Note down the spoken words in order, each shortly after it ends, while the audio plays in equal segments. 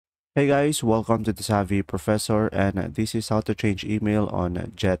Hey guys, welcome to the Savvy Professor, and this is how to change email on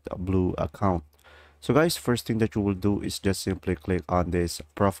JetBlue account. So guys, first thing that you will do is just simply click on this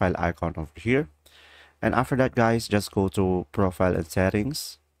profile icon over here. And after that guys, just go to profile and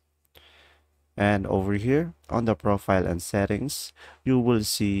settings. And over here on the profile and settings, you will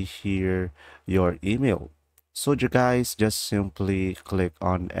see here your email. So you guys just simply click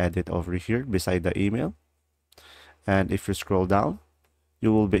on edit over here beside the email. And if you scroll down,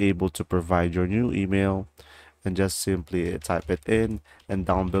 you will be able to provide your new email and just simply type it in, and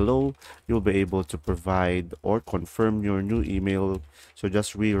down below you'll be able to provide or confirm your new email. So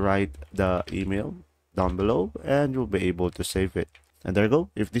just rewrite the email down below and you'll be able to save it. And there you go.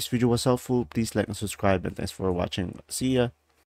 If this video was helpful, please like and subscribe, and thanks for watching. See ya.